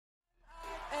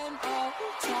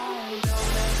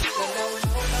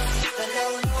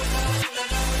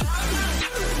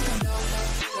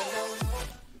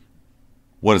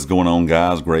What is going on,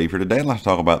 guys? Grave here. Today I'd like to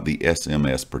talk about the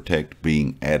SMS Protect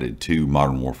being added to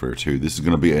Modern Warfare 2. This is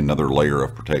going to be another layer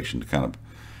of protection to kind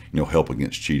of, help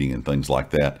against cheating and things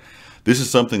like that. This is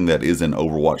something that is in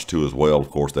Overwatch 2 as well. Of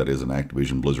course, that is an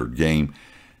Activision Blizzard game.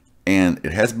 And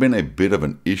it has been a bit of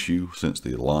an issue since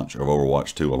the launch of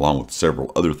Overwatch 2, along with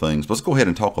several other things. Let's go ahead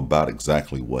and talk about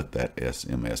exactly what that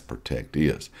SMS Protect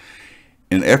is.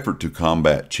 In an effort to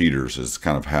combat cheaters, is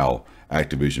kind of how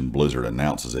Activision Blizzard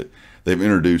announces it. They've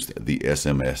introduced the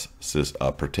SMS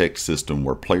Protect system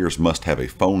where players must have a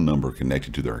phone number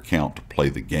connected to their account to play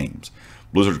the games.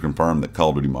 Blizzard confirmed that Call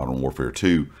of Duty Modern Warfare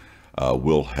 2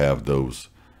 will have those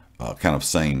kind of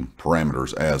same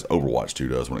parameters as Overwatch 2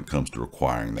 does when it comes to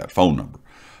requiring that phone number.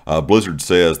 Blizzard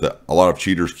says that a lot of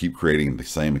cheaters keep creating the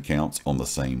same accounts on the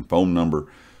same phone number.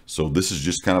 So this is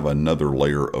just kind of another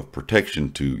layer of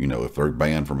protection to, if they're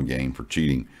banned from a game for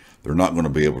cheating, they're not going to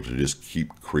be able to just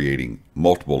keep creating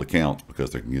multiple accounts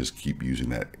because they can just keep using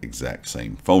that exact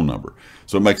same phone number.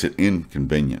 So it makes it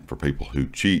inconvenient for people who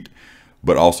cheat,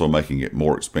 but also making it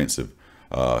more expensive,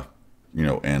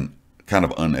 and kind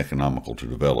of uneconomical to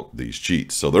develop these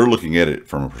cheats. So they're looking at it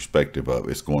from a perspective of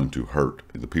it's going to hurt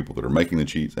the people that are making the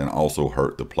cheats and also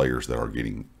hurt the players that are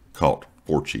getting caught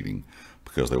for cheating,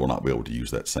 because they will not be able to use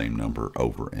that same number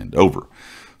over and over.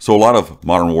 So a lot of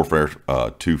Modern Warfare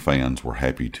 2 fans were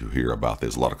happy to hear about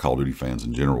this. A lot of Call of Duty fans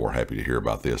in general were happy to hear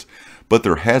about this. But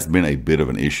there has been a bit of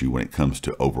an issue when it comes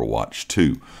to Overwatch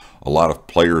 2. A lot of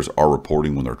players are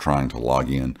reporting when they're trying to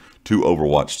log in to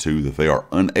Overwatch 2 that they are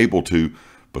unable to,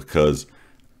 because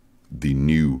the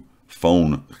new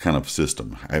phone kind of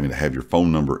system, having to have your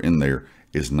phone number in there,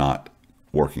 is not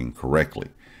working correctly.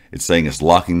 It's saying it's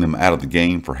locking them out of the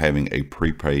game for having a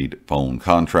prepaid phone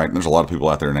contract. And there's a lot of people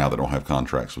out there now that don't have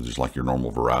contracts with just like your normal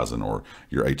Verizon or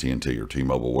your AT&T or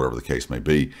T-Mobile, whatever the case may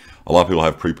be. A lot of people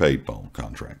have prepaid phone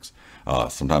contracts.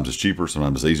 Sometimes it's cheaper,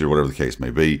 sometimes it's easier, whatever the case may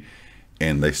be.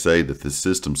 And they say that the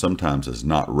system sometimes is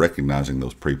not recognizing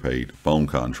those prepaid phone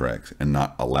contracts and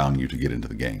not allowing you to get into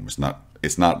the game.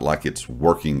 It's not like it's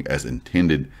working as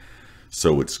intended.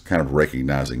 So it's kind of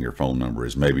recognizing your phone number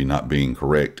as maybe not being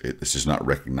correct. It's just not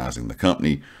recognizing the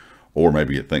company, or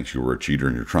maybe it thinks you were a cheater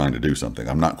and you're trying to do something.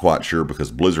 I'm not quite sure,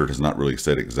 because Blizzard has not really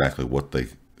said exactly what they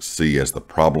see as the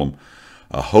problem.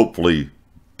 Hopefully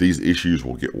these issues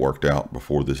will get worked out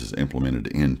before this is implemented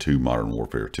into Modern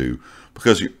Warfare 2,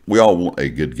 because we all want a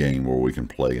good game where we can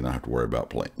play and not have to worry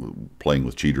about playing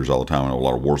with cheaters all the time. I know a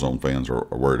lot of Warzone fans are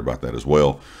worried about that as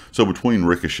well. So between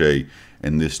Ricochet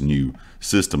and this new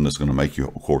system that's going to make you,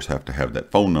 of course, have to have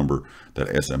that phone number, that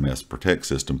SMS Protect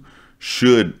system,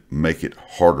 should make it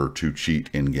harder to cheat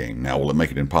in game. Now, will it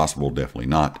make it impossible? Definitely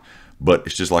not. But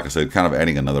it's just, like I said, kind of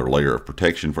adding another layer of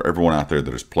protection for everyone out there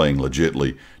that is playing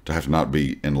legitly, to have to not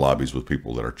be in lobbies with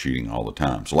people that are cheating all the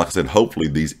time. So like I said, hopefully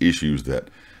these issues that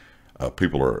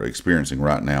people are experiencing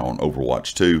right now on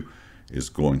Overwatch 2 is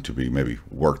going to be maybe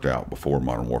worked out before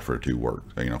Modern Warfare 2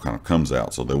 kind of comes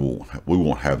out. So we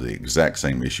won't have the exact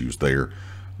same issues there.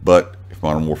 But if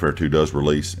Modern Warfare 2 does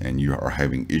release and you are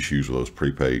having issues with those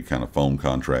prepaid kind of phone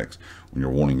contracts, when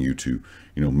you're wanting you to,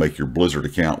 make your Blizzard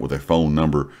account with a phone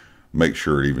number, make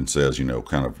sure it even says,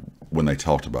 kind of when they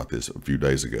talked about this a few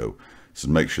days ago, so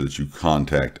make sure that you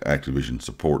contact Activision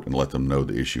support and let them know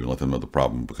the issue and let them know the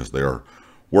problem, because they are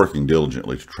working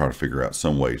diligently to try to figure out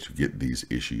some way to get these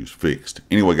issues fixed.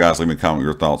 Anyway, guys, leave me a comment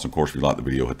your thoughts. Of course, if you like the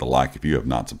video, hit the like. If you have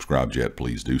not subscribed yet,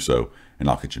 please do so, and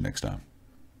I'll catch you next time.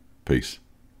 Peace.